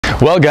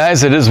Well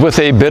guys, it is with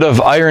a bit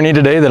of irony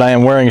today that I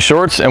am wearing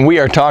shorts and we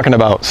are talking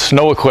about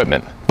snow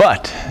equipment.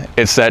 But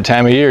it's that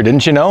time of year,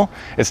 didn't you know?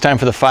 It's time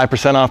for the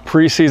 5% off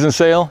preseason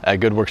sale at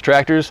GoodWorks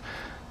Tractors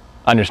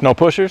on your snow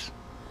pushers,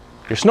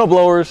 your snow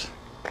blowers,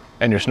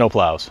 and your snow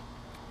plows.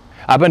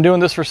 I've been doing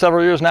this for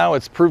several years now.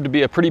 It's proved to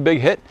be a pretty big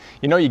hit.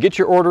 You know, you get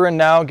your order in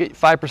now, get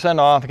 5%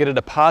 off, get a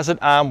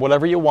deposit on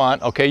whatever you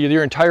want, okay?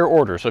 Your entire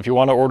order. So if you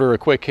want to order a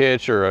quick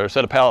hitch or a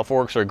set of pallet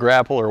forks or a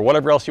grapple or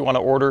whatever else you want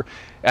to order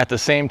at the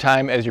same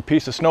time as your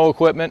piece of snow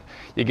equipment,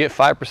 you get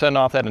 5%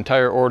 off that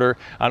entire order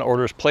on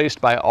orders placed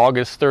by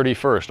August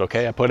 31st,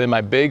 okay? I put in my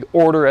big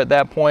order at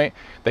that point.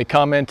 They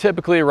come in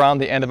typically around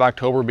the end of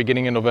October,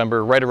 beginning of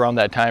November, right around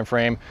that time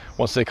frame.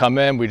 Once they come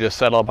in, we just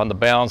settle up on the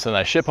balance and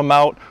I ship them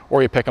out,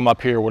 or you pick them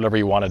up here, whatever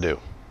you want to do.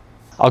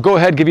 I'll go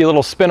ahead and give you a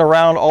little spin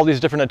around all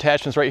these different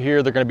attachments right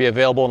here. They're going to be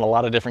available in a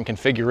lot of different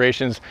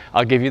configurations.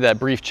 I'll give you that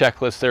brief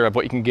checklist there of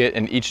what you can get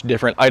in each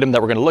different item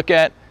that we're going to look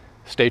at.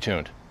 Stay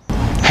tuned.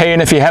 Hey,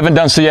 and if you haven't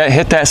done so yet,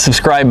 hit that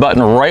subscribe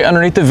button right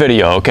underneath the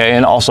video, okay?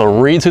 And also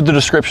read through the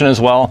description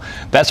as well.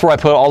 That's where I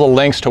put all the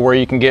links to where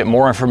you can get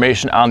more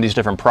information on these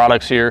different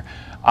products here.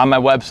 On my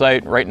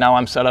website, right now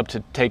I'm set up to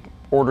take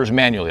orders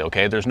manually,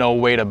 okay? There's no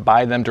way to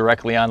buy them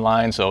directly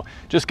online, so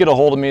just get a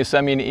hold of me,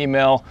 send me an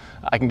email.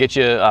 I can get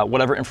you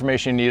whatever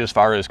information you need as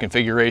far as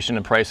configuration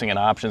and pricing and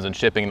options and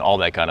shipping and all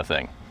that kind of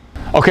thing.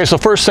 Okay, so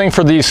first thing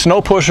for the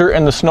snow pusher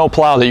and the snow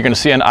plow that you're going to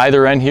see on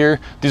either end here,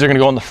 these are going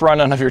to go on the front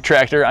end of your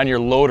tractor, on your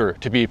loader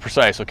to be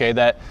precise, okay?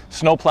 That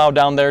snow plow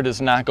down there does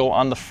not go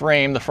on the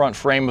frame. The front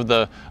frame of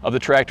the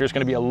tractor is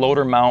going to be a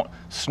loader mount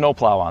snow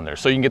plow on there.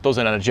 So you can get those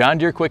in a John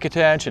Deere quick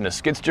attach, and a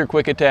skid steer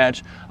quick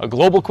attach, a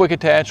global quick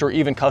attach, or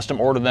even custom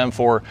order them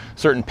for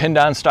certain pinned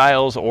on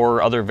styles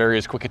or other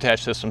various quick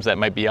attach systems that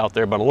might be out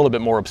there, but a little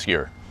bit more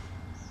obscure.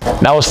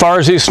 Now, as far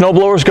as these snow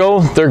blowers go,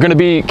 they're going to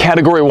be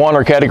category 1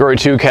 or category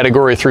 2,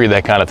 category 3,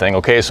 that kind of thing,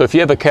 okay? So if you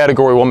have a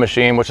category 1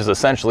 machine, which is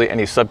essentially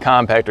any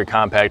subcompact or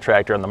compact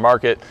tractor on the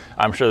market,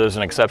 I'm sure there's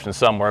an exception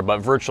somewhere, but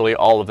virtually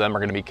all of them are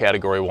going to be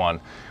category 1.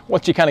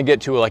 Once you kind of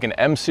get to like an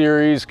M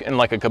series in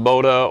like a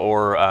Kubota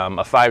or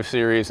a 5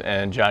 series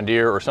and John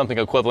Deere or something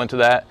equivalent to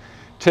that,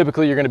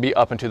 typically you're going to be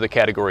up into the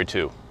category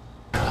 2.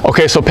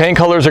 Okay, so paint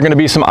colors are going to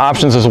be some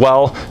options as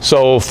well.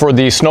 So for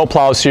the snow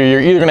plows here, you're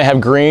either going to have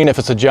green if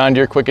it's a John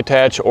Deere quick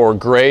attach, or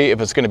gray if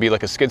it's going to be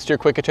like a skid steer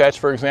quick attach,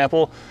 for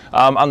example.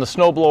 On the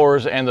snow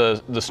blowers and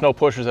the snow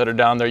pushers that are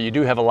down there, you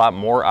do have a lot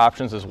more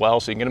options as well.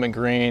 So you can get them in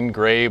green,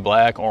 gray,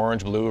 black,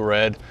 orange, blue,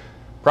 red,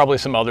 probably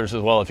some others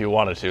as well if you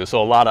wanted to.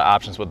 So a lot of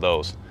options with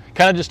those.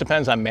 Kind of just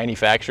depends on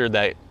manufacturer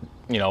that,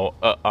 you know,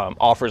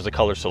 offers the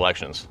color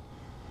selections.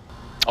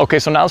 Okay,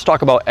 so now let's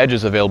talk about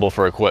edges available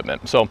for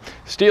equipment. So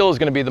steel is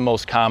going to be the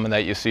most common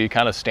that you see,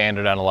 kind of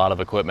standard on a lot of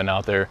equipment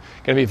out there.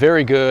 Going to be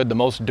very good, the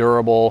most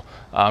durable,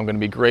 going to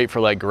be great for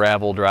like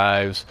gravel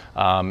drives.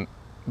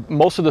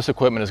 Most of this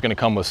equipment is going to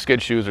come with skid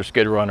shoes or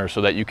skid runners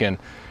so that you can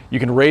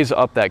raise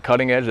up that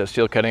cutting edge, that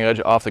steel cutting edge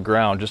off the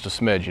ground just a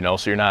smidge, you know,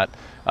 so you're not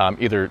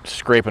either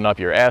scraping up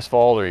your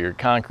asphalt or your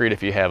concrete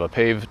if you have a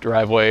paved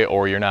driveway,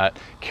 or you're not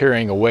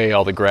carrying away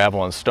all the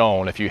gravel and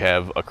stone if you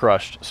have a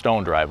crushed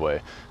stone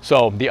driveway.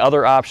 So the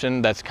other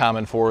option that's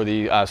common for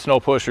the snow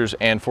pushers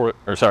and for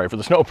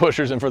the snow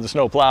pushers and for the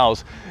snow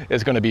plows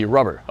is going to be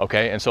rubber,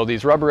 okay? And so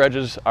these rubber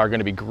edges are going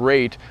to be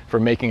great for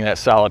making that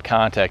solid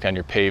contact on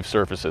your paved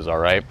surfaces, all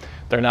right?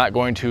 They're not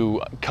going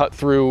to cut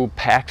through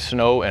packed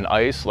snow and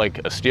ice like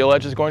a steel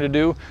edge is going to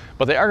do,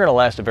 but they are going to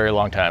last a very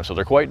long time. So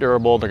they're quite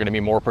durable. They're going to be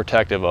more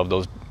protective of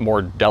those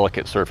more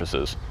delicate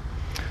surfaces.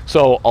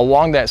 So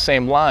along that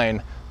same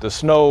line, the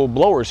snow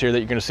blowers here that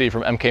you're going to see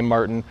from MK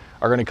Martin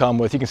are going to come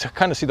with, you can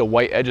kind of see the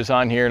white edges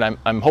on here, and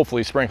I'm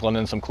hopefully sprinkling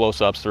in some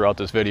close-ups throughout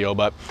this video,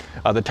 but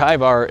the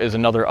Tyvar is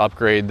another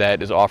upgrade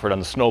that is offered on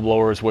the snow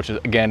blowers, which is,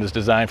 again, is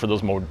designed for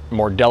those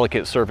more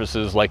delicate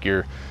surfaces like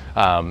your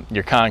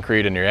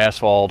concrete and your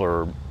asphalt,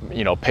 or,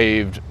 you know,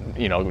 paved,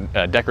 you know,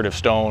 decorative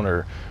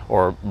stone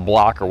or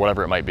block or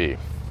whatever it might be.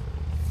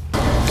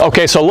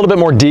 Okay, so a little bit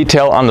more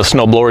detail on the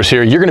snow blowers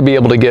here. You're going to be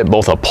able to get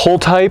both a pull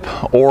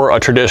type or a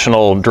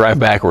traditional drive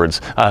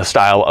backwards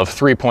style of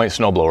 3-point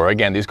snow blower.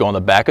 Again, these go on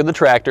the back of the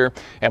tractor,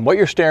 and what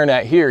you're staring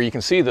at here, you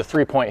can see the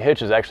 3-point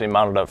hitch is actually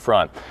mounted up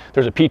front.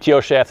 There's a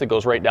PTO shaft that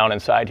goes right down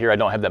inside here. I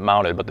don't have that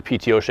mounted, but the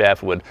PTO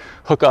shaft would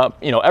hook up,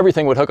 you know,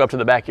 everything would hook up to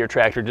the back of your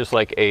tractor just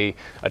like a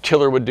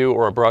tiller would do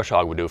or a brush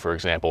hog would do, for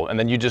example, and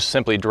then you just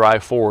simply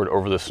drive forward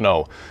over the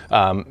snow.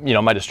 You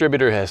know, my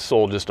distributor has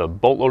sold just a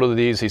boatload of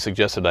these. He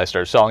suggested I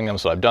start selling them,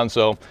 so I've done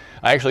so.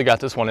 I actually got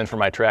this one in for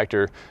my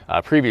tractor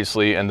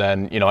previously, and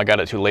then, you know, I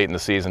got it too late in the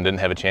season, didn't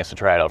have a chance to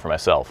try it out for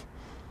myself.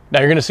 Now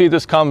you're going to see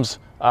this comes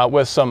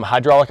with some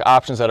hydraulic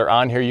options that are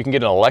on here. You can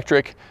get an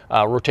electric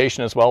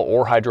rotation as well,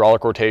 or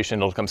hydraulic rotation.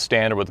 It'll come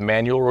standard with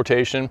manual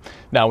rotation.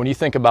 Now when you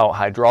think about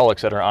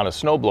hydraulics that are on a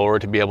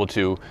snowblower, to be able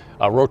to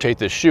rotate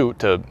this chute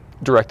to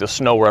direct the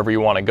snow wherever you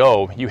want to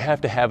go, you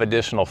have to have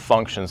additional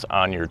functions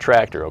on your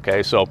tractor,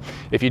 okay? So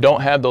if you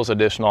don't have those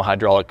additional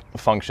hydraulic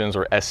functions,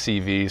 or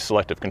SCVs,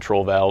 selective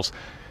control valves,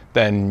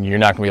 then you're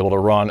not going to be able to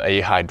run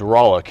a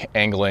hydraulic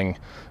angling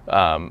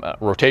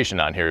rotation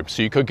on here.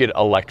 So you could get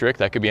electric,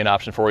 that could be an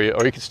option for you,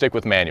 or you could stick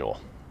with manual.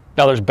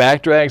 Now there's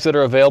back drags that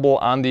are available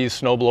on these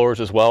snow blowers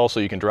as well,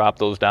 so you can drop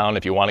those down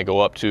if you want to go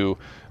up to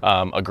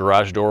a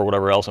garage door or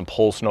whatever else and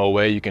pull snow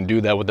away. You can do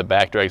that with the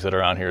back drags that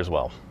are on here as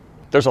well.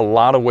 There's a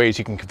lot of ways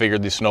you can configure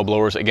these snow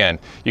blowers. Again,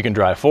 you can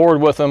drive forward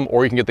with them,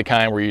 or you can get the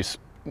kind where you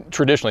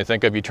traditionally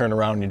think of, you turn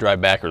around and you drive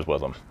backwards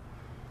with them.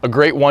 A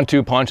great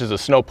 1-2 punch is a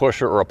snow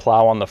pusher or a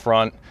plow on the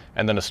front,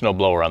 and then a snow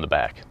blower on the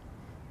back.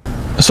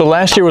 So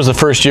last year was the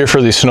first year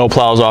for these snow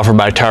plows offered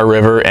by Tar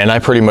River, and I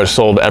pretty much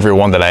sold every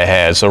one that I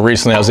had. So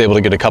recently I was able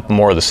to get a couple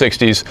more of the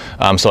 60s,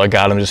 so I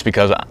got them just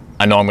because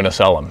I know I'm going to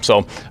sell them.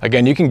 So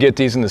again, you can get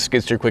these in the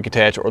skid steer quick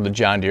attach or the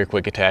John Deere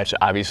quick attach.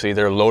 Obviously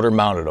they're loader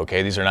mounted,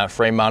 okay? These are not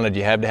frame mounted.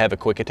 You have to have a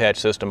quick attach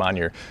system on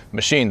your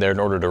machine there in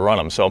order to run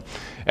them. So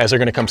as they're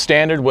going to come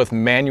standard with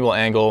manual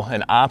angle,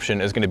 an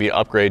option is going to be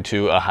upgrade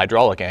to a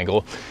hydraulic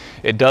angle.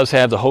 It does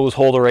have the hose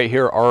holder right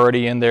here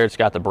already in there. It's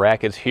got the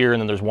brackets here,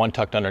 and then there's one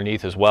tucked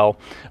underneath as well.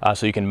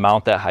 So you can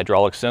mount that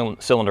hydraulic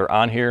cylinder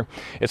on here.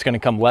 It's going to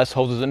come less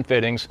hoses and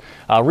fittings.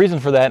 Reason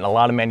for that, and a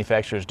lot of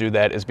manufacturers do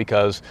that, is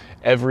because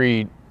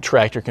every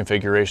tractor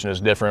configuration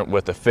is different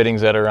with the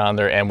fittings that are on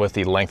there and with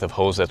the length of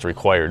hose that's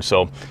required.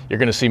 So you're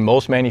going to see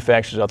most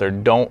manufacturers out there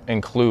don't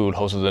include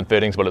hoses and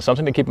fittings, but it's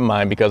something to keep in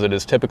mind because it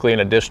is typically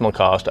an additional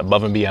cost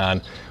above and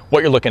beyond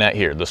what you're looking at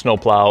here, the snow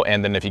plow,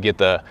 and then if you get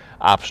the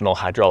optional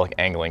hydraulic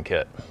angling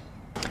kit.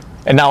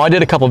 And now I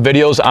did a couple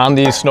videos on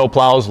these snow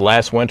plows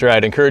last winter.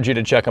 I'd encourage you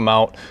to check them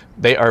out.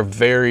 They are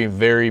very,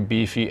 very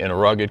beefy and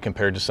rugged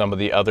compared to some of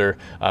the other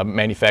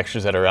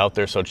manufacturers that are out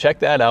there. So check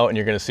that out and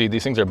you're gonna see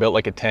these things are built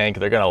like a tank.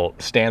 They're gonna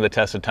stand the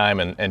test of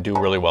time and do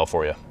really well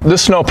for you.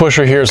 This snow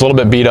pusher here is a little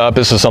bit beat up.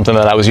 This is something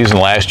that I was using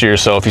last year.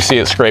 So if you see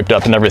it scraped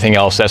up and everything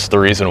else, that's the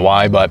reason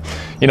why. But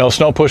you know,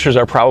 snow pushers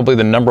are probably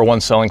the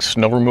 #1 selling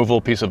snow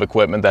removal piece of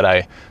equipment that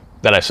I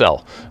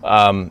sell.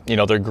 You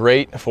know, they're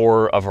great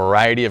for a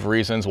variety of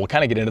reasons. We'll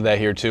kind of get into that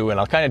here too, and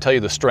I'll kind of tell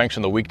you the strengths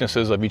and the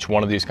weaknesses of each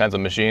one of these kinds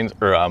of machines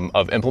or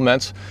of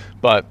implements.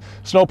 But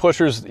snow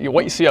pushers,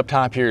 what you see up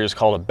top here is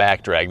called a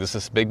back drag. This is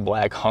this big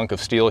black hunk of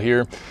steel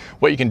here.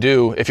 What you can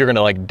do if you're going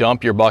to like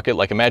dump your bucket,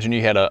 like imagine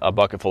you had a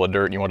bucket full of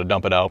dirt and you want to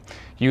dump it out,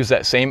 use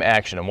that same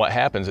action, and what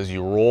happens is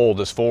you roll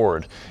this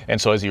forward. And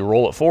so as you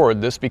roll it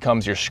forward, this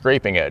becomes your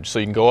scraping edge. So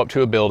you can go up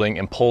to a building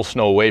and pull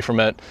snow away from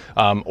it,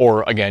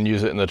 or again,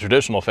 use it in the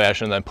traditional fashion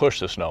and then push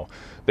the snow.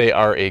 They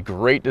are a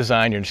great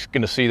design. You're just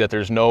going to see that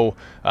there's no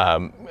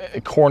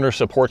corner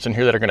supports in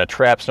here that are going to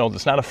trap snow.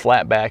 It's not a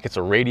flat back, it's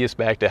a radius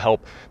back to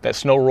help that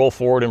snow roll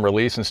forward and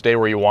release and stay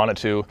where you want it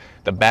to.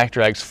 The back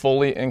drags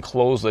fully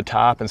enclose the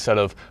top instead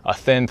of a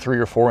thin 3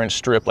 or 4 inch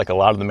strip like a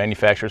lot of the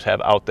manufacturers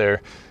have out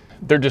there.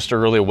 They're just a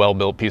really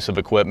well-built piece of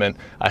equipment.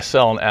 I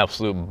sell an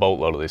absolute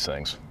boatload of these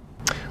things.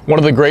 One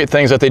of the great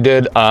things that they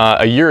did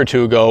a year or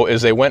two ago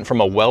is they went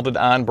from a welded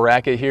on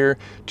bracket here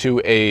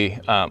to a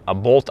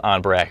bolt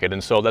on bracket,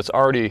 and so that's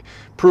already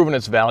proven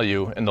its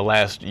value in the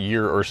last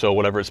year or so,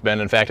 whatever it's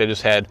been. In fact, I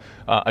just had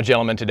a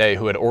gentleman today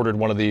who had ordered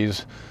one of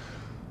these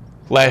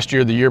last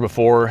year, the year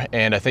before,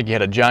 and I think he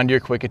had a John Deere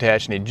quick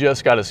attach and he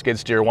just got a skid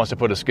steer, wants to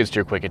put a skid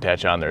steer quick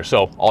attach on there.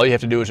 So all you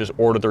have to do is just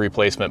order the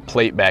replacement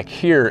plate back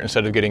here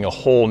instead of getting a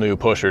whole new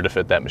pusher to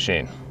fit that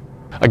machine.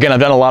 Again, I've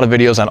done a lot of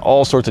videos on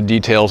all sorts of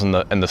details and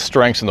the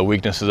strengths and the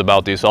weaknesses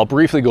about these. So I'll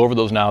briefly go over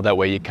those now. That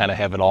way you kind of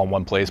have it all in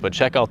one place. But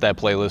check out that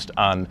playlist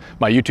on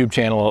my YouTube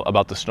channel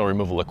about the snow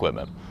removal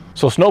equipment.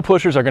 So snow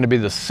pushers are going to be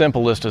the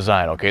simplest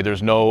design, okay?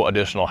 There's no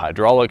additional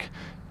hydraulic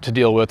to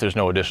deal with. There's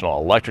no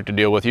additional electric to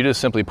deal with. You just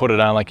simply put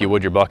it on like you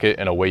would your bucket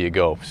and away you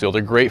go. So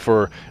they're great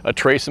for a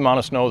trace amount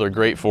of snow. They're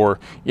great for,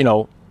 you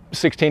know,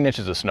 16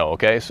 inches of snow,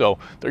 okay? So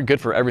they're good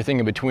for everything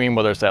in between,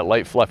 whether it's that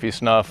light fluffy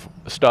stuff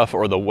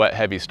or the wet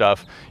heavy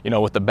stuff. You know,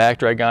 with the back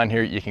drag on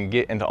here, you can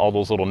get into all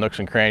those little nooks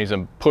and crannies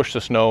and push the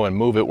snow and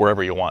move it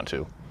wherever you want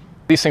to.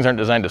 These things aren't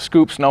designed to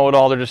scoop snow at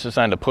all. They're just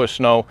designed to push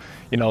snow,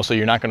 you know, so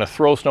you're not going to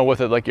throw snow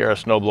with it like you're a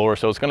snow blower.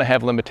 So it's going to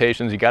have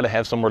limitations. You got to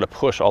have somewhere to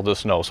push all this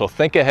snow. So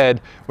think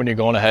ahead when you're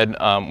going ahead,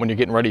 when you're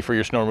getting ready for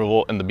your snow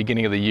removal in the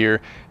beginning of the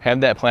year.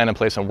 Have that plan in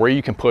place on where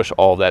you can push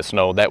all that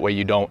snow. That way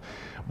you don't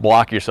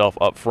block yourself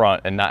up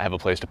front and not have a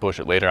place to push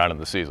it later on in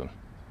the season.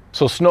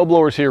 So snow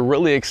blowers here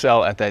really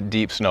excel at that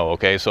deep snow,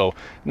 okay? So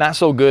not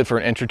so good for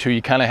an inch or two.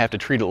 You kind of have to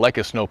treat it like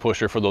a snow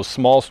pusher for those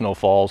small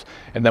snowfalls,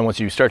 and then once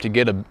you start to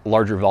get a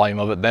larger volume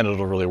of it, then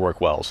it'll really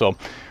work well. So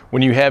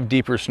when you have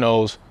deeper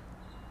snows,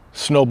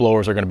 snow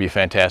blowers are going to be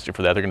fantastic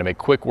for that. They're going to make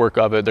quick work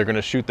of it. They're going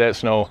to shoot that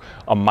snow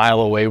a mile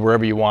away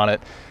wherever you want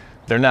it.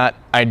 They're not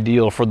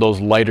ideal for those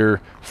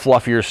lighter,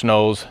 fluffier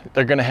snows.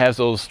 They're going to have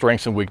those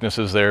strengths and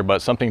weaknesses there,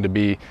 but something to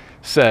be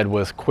said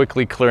with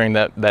quickly clearing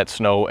that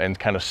snow and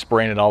kind of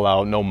spraying it all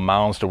out. No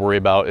mounds to worry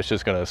about. It's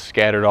just going to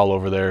scatter it all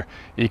over there.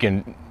 You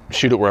can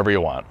shoot it wherever you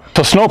want.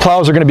 So snow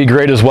plows are going to be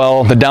great as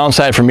well. The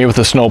downside for me with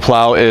the snow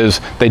plow is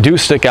they do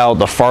stick out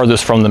the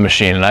farthest from the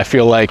machine, and I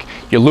feel like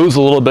you lose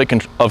a little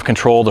bit of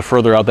control the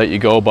further out that you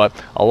go, but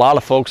a lot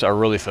of folks are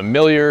really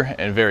familiar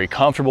and very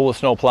comfortable with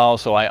snow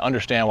plows, so I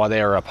understand why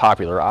they are a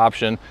popular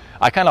option.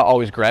 I kind of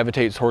always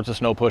gravitate towards the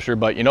snow pusher,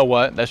 but you know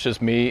what? That's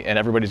just me, and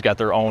everybody's got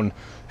their own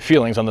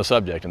feelings on the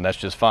subject, and that's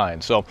just fine.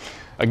 So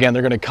again,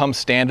 they're going to come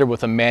standard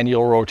with a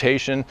manual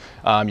rotation.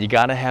 You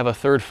got to have a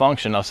third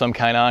function of some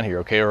kind on here,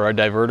 okay, or a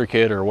diverter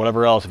kit or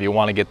whatever else if you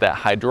want to get that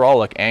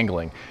hydraulic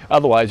angling.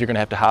 Otherwise, you're going to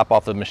have to hop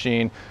off the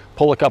machine,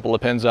 pull a couple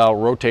of pins out,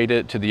 rotate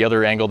it to the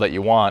other angle that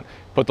you want,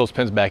 put those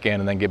pins back in,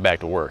 and then get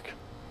back to work.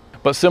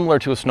 But similar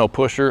to a snow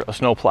pusher, a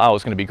snow plow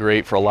is going to be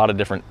great for a lot of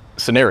different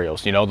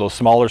scenarios. You know, those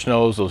smaller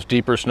snows, those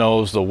deeper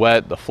snows, the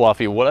wet, the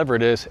fluffy, whatever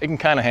it is, it can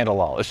kind of handle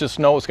all. It's just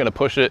snow, it's going to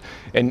push it.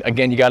 And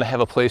again, you got to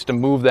have a place to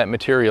move that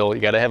material. You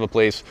got to have a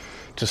place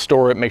to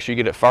store it, make sure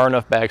you get it far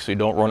enough back so you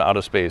don't run out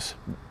of space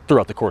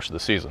throughout the course of the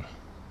season.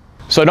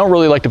 So I don't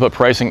really like to put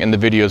pricing in the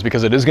videos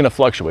because it is going to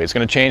fluctuate. It's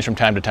going to change from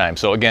time to time.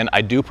 So again,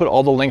 I do put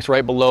all the links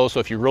right below.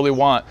 So if you really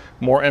want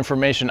more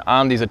information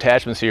on these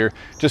attachments here,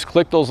 just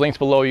click those links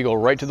below. You go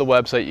right to the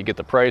website, you get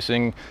the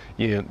pricing,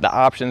 the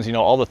options, you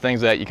know, all the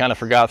things that you kind of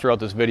forgot throughout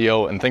this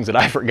video and things that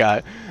I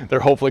forgot. They're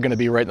hopefully going to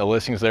be right in the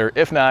listings there.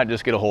 If not,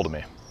 just get a hold of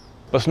me.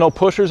 But snow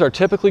pushers are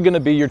typically going to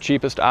be your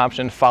cheapest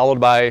option, followed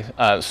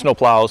by snow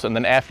plows. And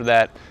then after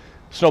that,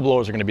 snow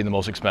blowers are going to be the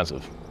most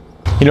expensive.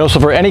 You know,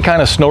 so for any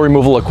kind of snow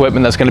removal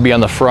equipment that's going to be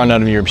on the front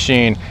end of your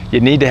machine, you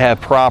need to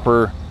have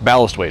proper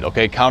ballast weight,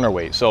 okay,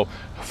 counterweight. So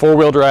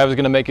four-wheel drive is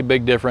going to make a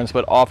big difference,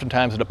 but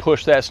oftentimes to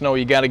push that snow,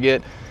 you got to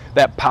get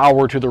that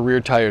power to the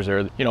rear tires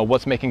there, you know,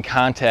 what's making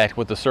contact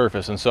with the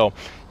surface. And so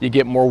you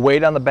get more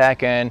weight on the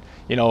back end,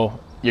 you know,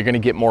 you're going to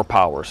get more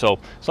power. So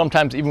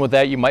sometimes even with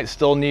that, you might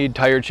still need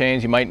tire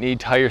chains, you might need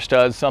tire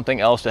studs, something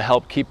else to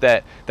help keep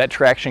that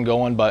traction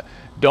going, but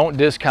don't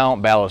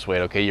discount ballast weight,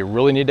 okay? You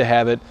really need to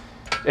have it.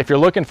 If you're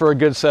looking for a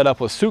good setup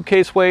with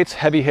suitcase weights,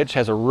 Heavy Hitch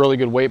has a really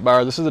good weight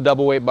bar. This is a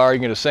double weight bar. You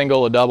can get a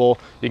single, a double.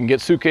 You can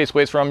get suitcase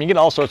weights from. You get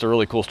all sorts of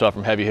really cool stuff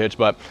from Heavy Hitch,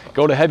 but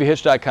go to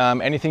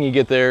heavyhitch.com. Anything you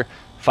get there,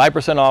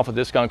 5% off with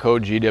discount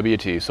code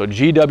GWT. So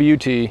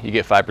GWT, you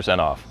get 5%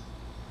 off.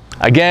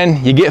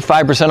 Again, you get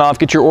 5% off.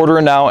 Get your order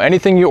in now.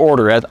 Anything you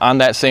order on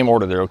that same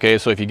order there, okay?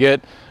 So if you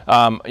get,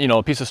 you know,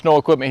 a piece of snow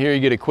equipment here, you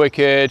get a quick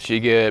hitch, you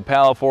get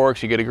pallet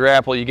forks, you get a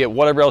grapple, you get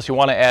whatever else you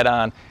want to add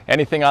on.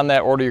 Anything on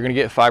that order, you're going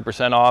to get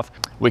 5% off.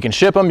 We can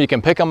ship them. You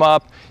can pick them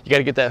up. You got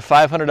to get that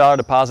 $500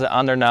 deposit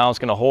on there now. It's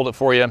going to hold it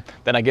for you.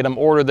 Then I get them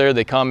ordered there.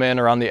 They come in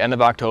around the end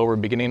of October,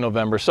 beginning of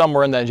November,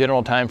 somewhere in that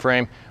general time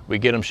frame. We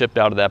get them shipped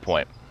out at that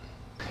point.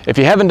 If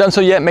you haven't done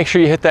so yet, make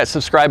sure you hit that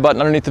subscribe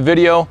button underneath the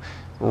video.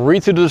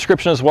 Read through the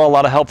description as well, a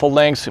lot of helpful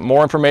links,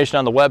 more information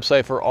on the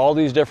website for all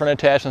these different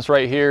attachments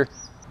right here.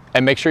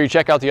 And make sure you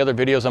check out the other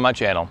videos on my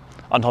channel.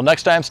 Until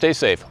next time, stay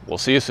safe. We'll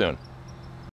see you soon.